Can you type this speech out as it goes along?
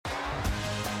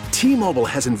T-Mobile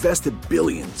has invested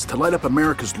billions to light up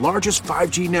America's largest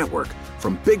 5G network,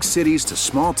 from big cities to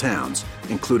small towns,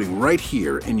 including right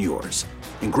here in yours.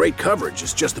 And great coverage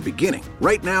is just the beginning.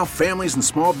 Right now, families and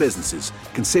small businesses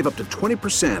can save up to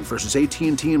 20% versus AT&T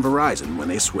and Verizon when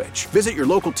they switch. Visit your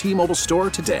local T-Mobile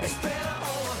store today.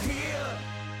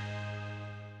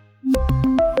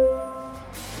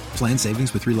 Plan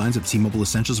savings with 3 lines of T-Mobile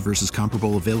Essentials versus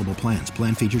comparable available plans.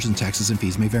 Plan features and taxes and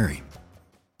fees may vary.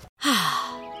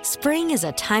 Spring is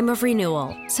a time of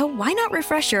renewal, so why not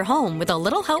refresh your home with a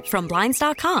little help from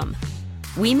Blinds.com?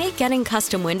 We make getting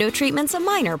custom window treatments a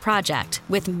minor project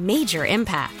with major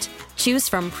impact. Choose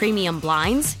from premium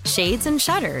blinds, shades, and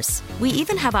shutters. We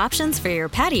even have options for your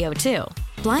patio, too.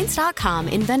 Blinds.com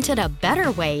invented a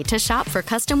better way to shop for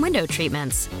custom window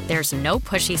treatments. There's no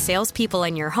pushy salespeople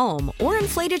in your home or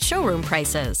inflated showroom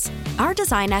prices. Our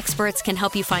design experts can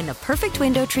help you find the perfect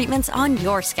window treatments on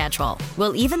your schedule.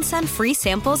 We'll even send free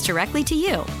samples directly to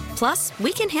you. Plus,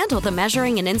 we can handle the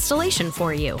measuring and installation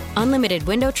for you. Unlimited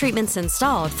window treatments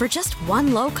installed for just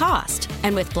one low cost.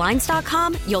 And with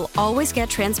Blinds.com, you'll always get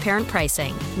transparent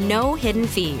pricing. No hidden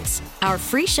fees. Our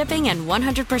free shipping and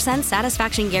 100%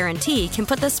 satisfaction guarantee can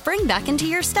put the spring back into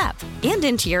your step and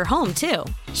into your home, too.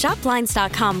 Shop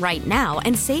Blinds.com right now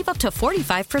and save up to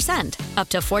 45%. Up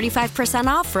to 45%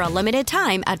 off for a limited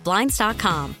time at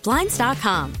Blinds.com.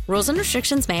 Blinds.com. Rules and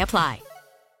restrictions may apply.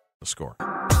 Score.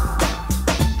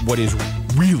 What is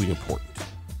really important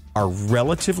are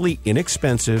relatively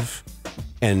inexpensive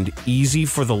and easy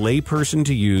for the layperson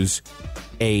to use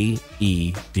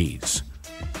AEDs.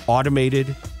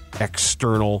 Automated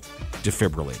external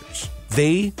defibrillators.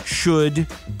 They should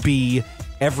be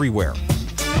everywhere.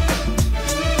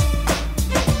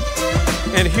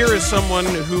 And here is someone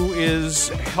who is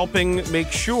helping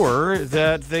make sure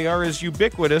that they are as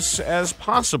ubiquitous as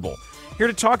possible. Here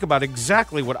to talk about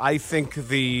exactly what I think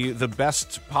the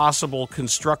best possible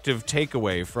constructive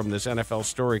takeaway from this NFL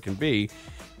story can be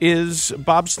is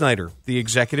Bob Snyder, the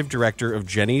executive director of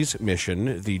Jenny's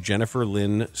Mission, the Jennifer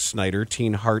Lynn Snyder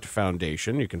Teen Heart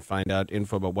Foundation. You can find out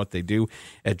info about what they do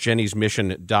at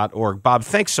jennysmission.org. Bob,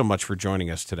 thanks so much for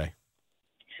joining us today.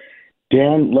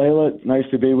 Dan, Layla, nice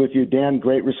to be with you. Dan,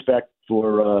 great respect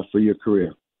for your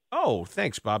career. Oh,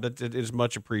 thanks, Bob. It is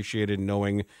much appreciated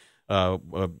knowing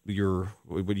what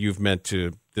you've meant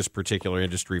to this particular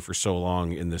industry for so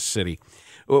long in this city.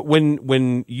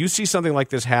 When you see something like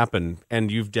this happen,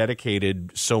 and you've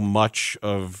dedicated so much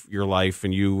of your life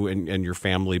and you and your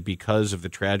family because of the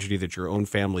tragedy that your own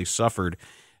family suffered,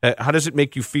 how does it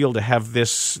make you feel to have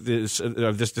this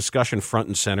discussion front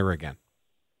and center again?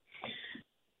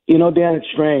 You know, Dan, it's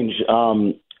strange.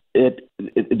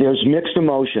 There's mixed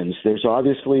emotions. There's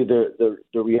obviously the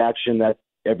reaction that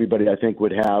everybody, I think,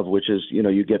 would have, which is,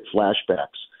 you get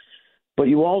flashbacks. But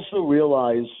you also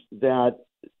realize that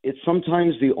it's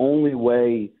sometimes the only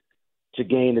way to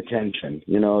gain attention.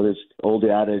 This old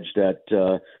adage that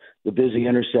the busy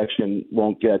intersection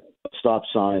won't get a stop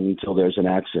sign until there's an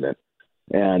accident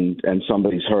and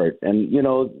somebody's hurt. And,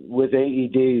 with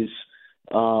AEDs,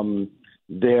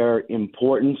 their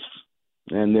importance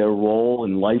and their role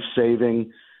in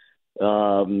life-saving,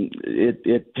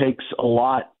 it takes a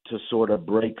lot to sort of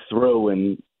break through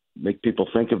and make people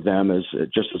think of them as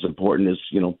just as important as,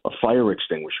 a fire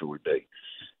extinguisher would be.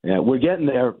 Yeah, we're getting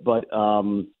there, but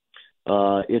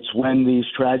it's when these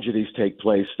tragedies take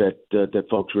place that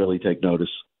folks really take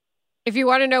notice. If you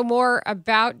want to know more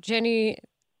about Jenny's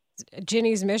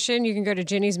Mission, you can go to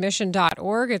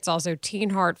jennysmission.org. It's also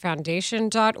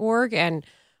teenheartfoundation.org. And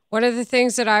one of the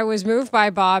things that I was moved by,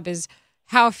 Bob, is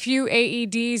how few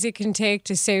AEDs it can take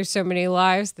to save so many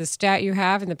lives. The stat you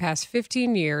have, in the past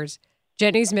 15 years,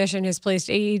 Jenny's Mission has placed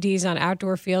AEDs on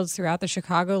outdoor fields throughout the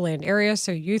Chicagoland area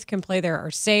so youth can play there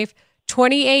are safe.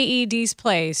 20 AEDs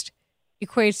placed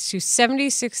equates to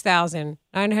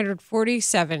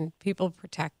 76,947 people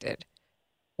protected.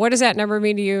 What does that number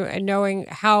mean to you, and knowing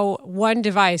how one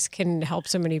device can help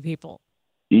so many people?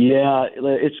 Yeah,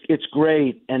 it's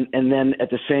great. And then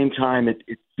at the same time, it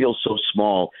feels so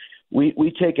small.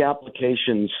 We take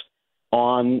applications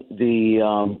on the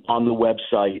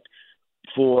website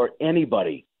for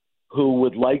anybody who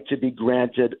would like to be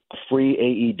granted a free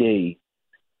AED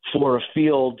for a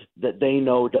field that they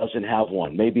know doesn't have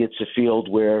one. Maybe it's a field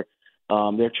where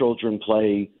their children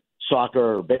play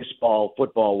soccer, or baseball,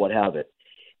 football, what have it.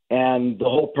 And the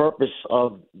whole purpose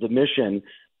of the mission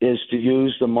is to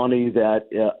use the money that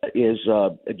is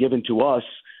given to us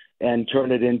and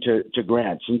turn it into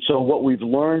grants. And so what we've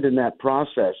learned in that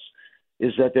process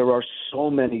is that there are so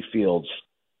many fields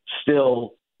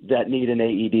still that need an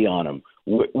AED on them.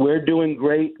 We're doing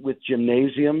great with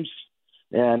gymnasiums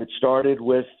and it started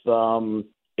with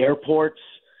airports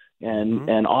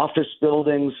and office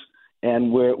buildings,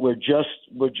 and we're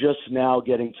just now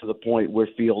getting to the point where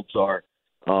fields are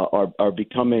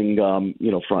becoming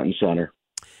front and center.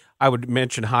 I would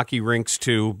mention hockey rinks,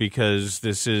 too, because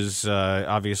this is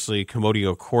obviously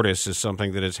Commotio Cordis is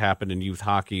something that has happened in youth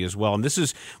hockey as well. And this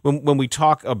is when we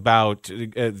talk about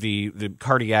the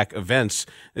cardiac events,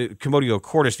 Commotio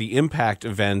Cordis, the impact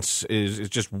events, is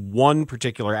just one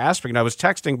particular aspect. And I was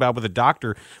texting Bob with a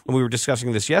doctor when we were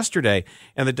discussing this yesterday,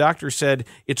 and the doctor said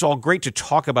it's all great to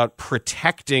talk about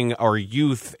protecting our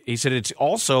youth. He said it's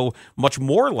also much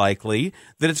more likely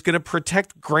that it's going to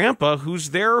protect Grandpa who's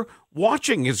there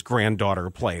watching his granddaughter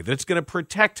play, that it's going to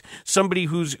protect somebody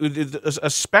who's a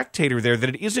spectator there, that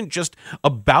it isn't just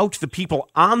about the people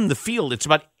on the field, it's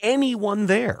about anyone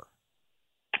there.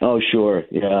 Oh, sure.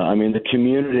 Yeah. I mean, the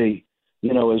community,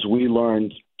 as we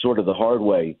learned sort of the hard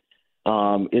way,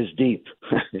 is deep,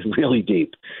 is really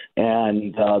deep.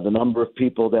 And the number of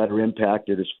people that are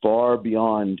impacted is far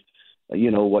beyond,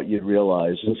 what you'd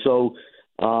realize. And so,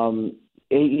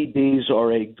 AEDs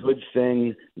are a good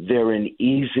thing. They're an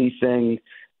easy thing.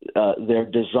 They're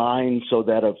designed so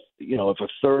that if a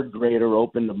third grader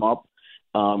opened them up,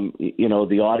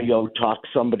 the audio talks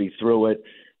somebody through it.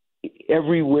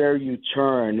 Everywhere you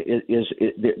turn,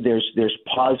 there's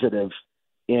positive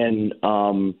in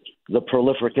the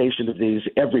proliferation of these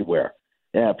everywhere.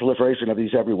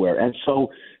 And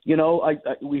so,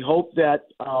 we hope that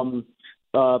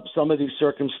some of these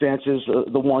circumstances,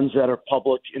 the ones that are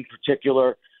public in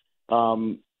particular,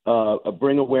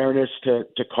 bring awareness to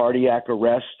cardiac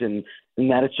arrest and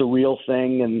that it's a real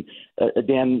thing. And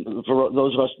Dan, for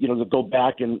those of us, that go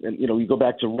back and you go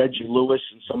back to Reggie Lewis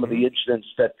and some of the incidents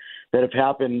that have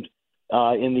happened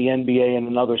in the NBA and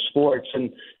in other sports,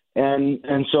 and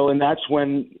that's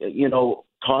when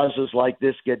causes like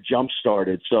this get jump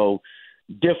started. So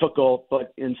difficult,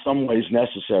 but in some ways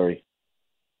necessary.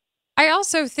 I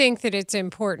also think that it's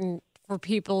important for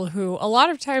people who a lot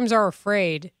of times are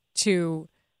afraid to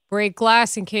break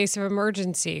glass in case of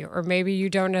emergency, or maybe you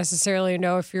don't necessarily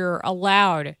know if you're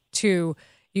allowed to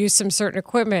use some certain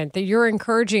equipment, that you're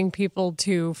encouraging people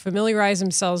to familiarize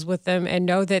themselves with them and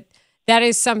know that that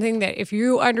is something that if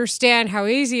you understand how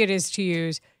easy it is to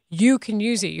use, you can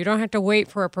use it. You don't have to wait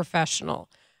for a professional.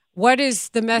 What is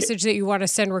the message that you want to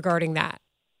send regarding that?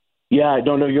 Yeah,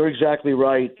 no, you're exactly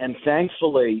right. And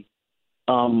thankfully,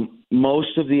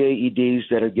 most of the AEDs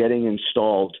that are getting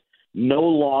installed no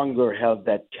longer have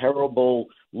that terrible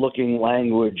looking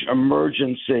language,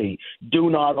 emergency, do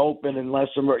not open unless,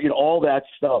 all that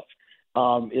stuff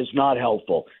is not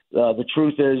helpful. The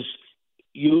truth is,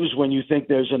 use when you think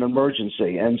there's an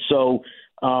emergency. And so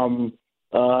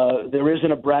there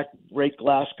isn't a break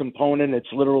glass component.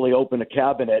 It's literally open a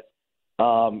cabinet,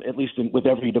 at least with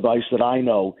every device that I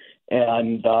know,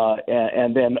 and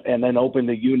then open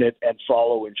the unit and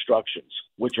follow instructions,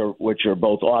 which are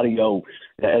both audio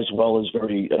as well as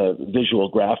very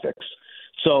visual graphics.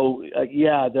 So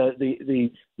the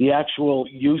actual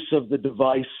use of the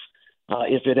device,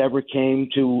 if it ever came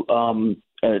to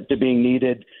being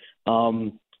needed,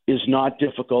 is not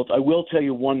difficult. I will tell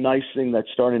you one nice thing that's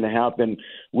starting to happen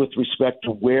with respect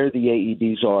to where the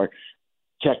AEDs are.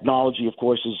 Technology, of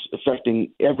course, is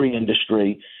affecting every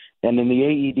industry. And in the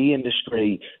AED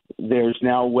industry, there's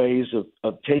now ways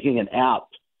of taking an app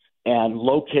and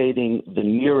locating the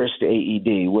nearest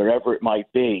AED, wherever it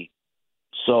might be.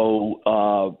 So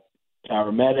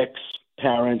paramedics,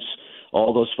 parents,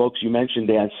 all those folks you mentioned,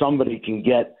 Dan, somebody can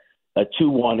get a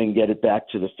 2-1 and get it back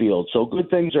to the field. So good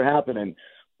things are happening,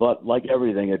 but like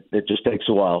everything, it just takes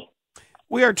a while.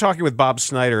 We are talking with Bob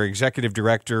Snyder, Executive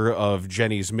Director of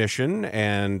Jenny's Mission,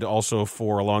 and also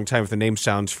for a long time, if the name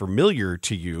sounds familiar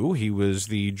to you, he was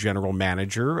the General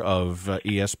Manager of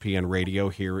ESPN Radio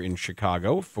here in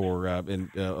Chicago for a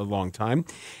long time.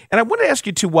 And I want to ask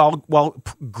you, too, while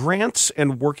grants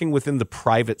and working within the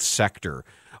private sector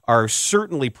are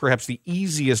certainly perhaps the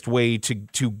easiest way to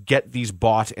get these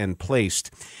bought and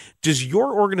placed, does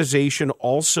your organization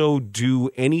also do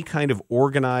any kind of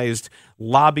organized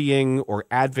lobbying or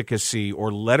advocacy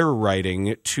or letter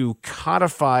writing to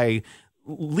codify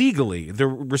legally the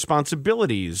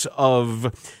responsibilities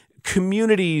of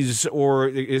communities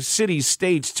or cities,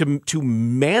 states to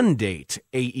mandate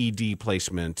AED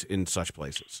placement in such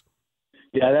places?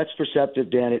 Yeah, that's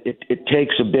perceptive, Dan. It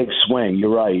takes a big swing.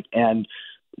 You're right. And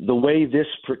the way this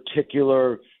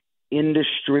particular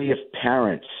industry of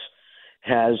parents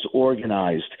has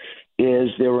organized is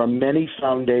there are many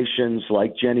foundations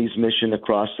like Jenny's Mission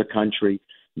across the country,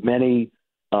 many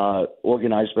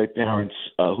organized by parents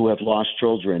who have lost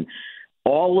children.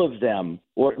 all of them,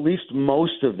 or at least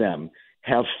most of them,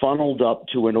 have funneled up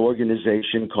to an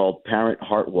organization called Parent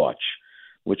Heart Watch,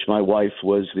 which my wife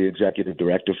was the executive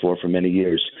director for many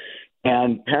years.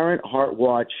 And Parent Heart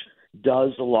Watch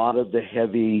does a lot of the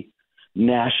heavy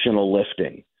national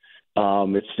lifting.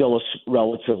 It's still a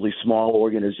relatively small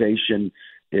organization.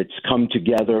 It's come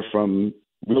together from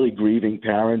really grieving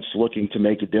parents looking to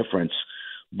make a difference.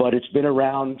 But it's been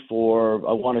around for,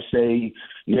 I want to say,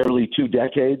 nearly 2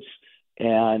 decades,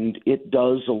 and it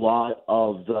does a lot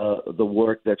of the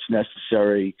work that's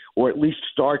necessary, or at least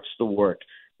starts the work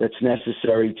that's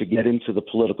necessary to get into the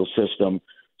political system,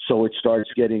 so it starts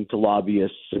getting to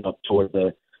lobbyists and up toward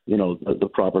the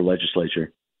proper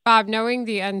legislature. Bob, knowing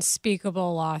the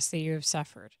unspeakable loss that you have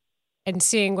suffered and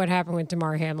seeing what happened with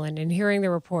Damar Hamlin and hearing the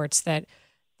reports that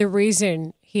the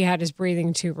reason he had his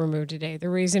breathing tube removed today, the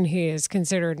reason he is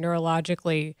considered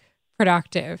neurologically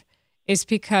productive is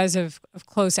because of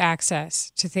close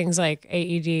access to things like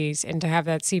AEDs and to have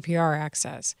that CPR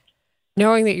access.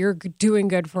 Knowing that you're doing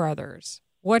good for others,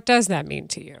 what does that mean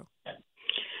to you?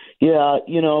 Yeah,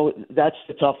 that's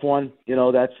the tough one.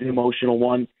 That's the emotional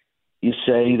one. You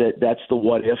say that's the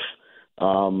what if,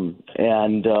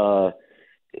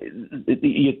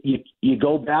 you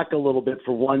go back a little bit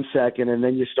for 1 second, and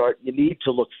then you need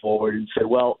to look forward and say,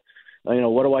 well,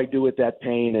 what do I do with that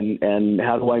pain, and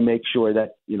how do I make sure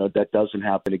that that doesn't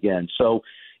happen again? So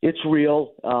it's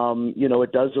real.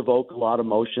 It does evoke a lot of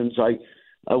emotions. I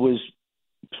was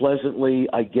pleasantly,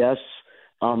 I guess,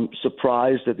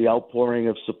 surprised at the outpouring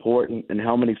of support and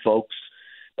how many folks,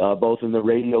 both in the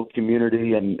radio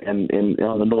community and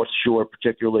on the North Shore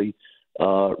particularly,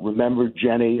 remembered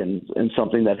Jenny and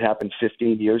something that happened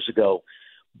 15 years ago.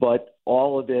 But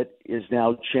all of it is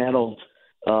now channeled,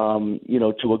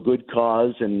 to a good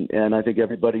cause, and I think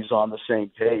everybody's on the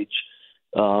same page.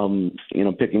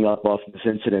 Picking up off this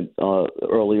incident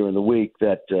earlier in the week,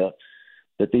 that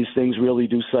these things really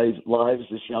do save lives.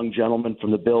 This young gentleman from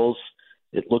the Bills,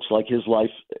 it looks like his life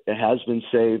has been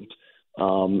saved,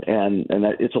 and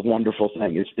that it's a wonderful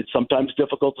thing. It's sometimes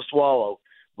difficult to swallow,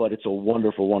 but it's a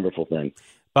wonderful, wonderful thing.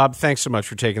 Bob, thanks so much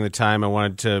for taking the time. I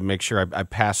wanted to make sure I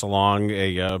pass along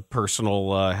a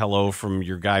personal hello from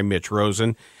your guy, Mitch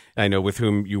Rosen, I know with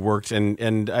whom you worked.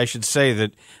 And I should say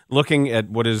that looking at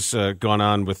what has gone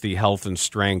on with the health and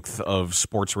strength of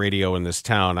sports radio in this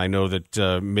town, I know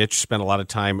that Mitch spent a lot of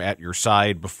time at your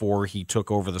side before he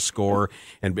took over the Score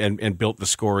and built the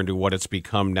Score into what it's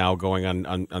become now, going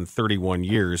on 31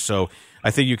 years. So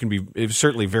I think you can be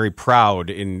certainly very proud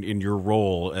in your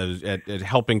role at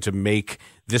helping to make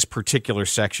this particular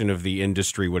section of the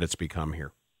industry what it's become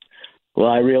here. Well,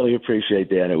 I really appreciate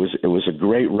that. It was a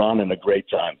great run and a great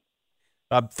time.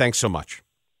 Bob, thanks so much.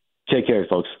 Take care,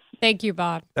 folks. Thank you,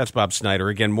 Bob. That's Bob Snyder.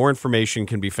 Again, more information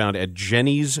can be found at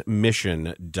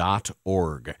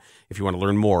jennysmission.org if you want to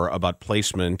learn more about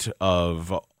placement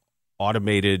of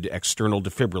automated external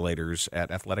defibrillators at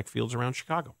athletic fields around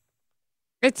Chicago.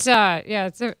 It's a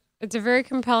very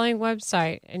compelling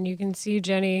website, and you can see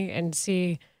Jenny and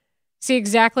see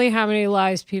exactly how many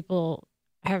lives people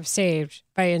have saved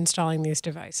by installing these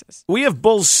devices. We have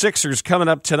Bulls-Sixers coming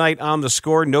up tonight on the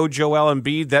Score. No Joel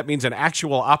Embiid. That means an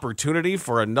actual opportunity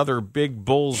for another big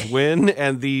Bulls win.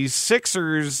 And the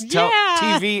Sixers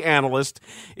TV analyst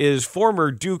is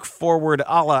former Duke forward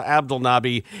Ala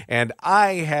Abdelnaby. And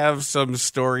I have some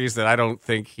stories that I don't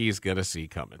think he's going to see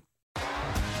coming.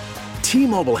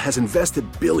 T-Mobile has invested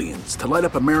billions to light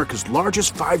up America's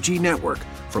largest 5G network,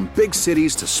 from big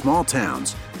cities to small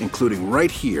towns, including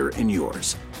right here in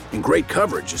yours. And great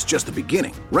coverage is just the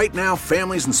beginning. Right now,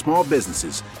 families and small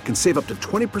businesses can save up to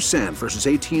 20% versus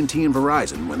AT&T and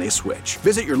Verizon when they switch.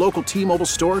 Visit your local T-Mobile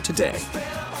store today.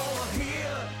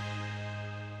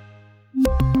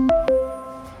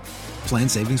 Plan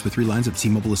savings with 3 lines of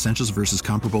T-Mobile Essentials versus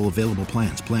comparable available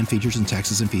plans. Plan features and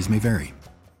taxes and fees may vary.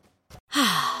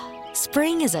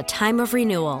 Spring is a time of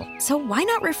renewal, so why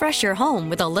not refresh your home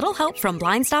with a little help from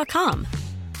Blinds.com?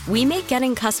 We make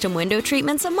getting custom window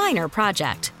treatments a minor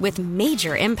project with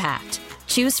major impact.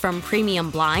 Choose from premium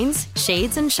blinds,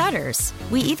 shades, and shutters.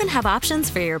 We even have options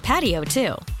for your patio,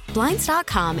 too.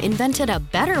 Blinds.com invented a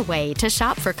better way to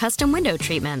shop for custom window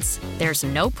treatments. There's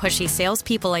no pushy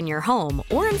salespeople in your home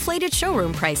or inflated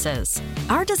showroom prices.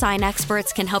 Our design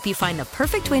experts can help you find the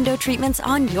perfect window treatments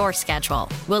on your schedule.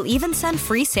 We'll even send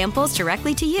free samples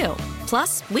directly to you.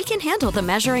 Plus, we can handle the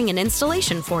measuring and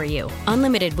installation for you.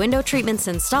 Unlimited window treatments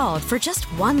installed for just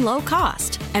one low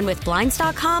cost. And with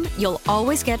Blinds.com, you'll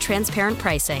always get transparent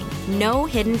pricing. No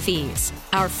hidden fees.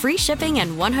 Our free shipping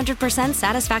and 100%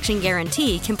 satisfaction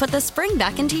guarantee can put the spring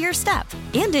back into your step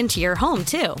and into your home,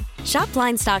 too. Shop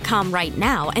Blinds.com right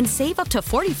now and save up to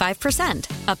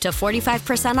 45%. Up to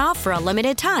 45% off for a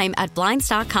limited time at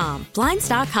Blinds.com.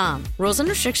 Blinds.com. Rules and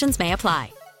restrictions may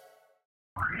apply.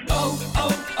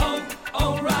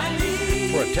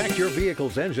 O'Reilly. Protect your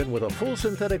vehicle's engine with a full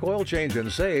synthetic oil change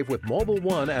and save with Mobil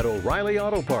 1 at O'Reilly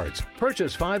Auto Parts.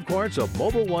 Purchase 5 quarts of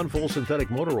Mobil 1 full synthetic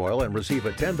motor oil and receive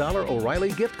a $10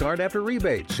 O'Reilly gift card after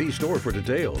rebate. See store for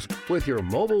details. With your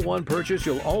Mobil 1 purchase,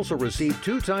 you'll also receive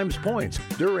 2 times points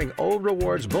during O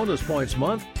Rewards Bonus Points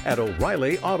Month at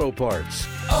O'Reilly Auto Parts.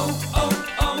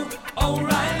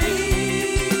 O'Reilly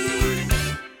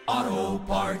Auto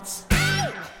Parts.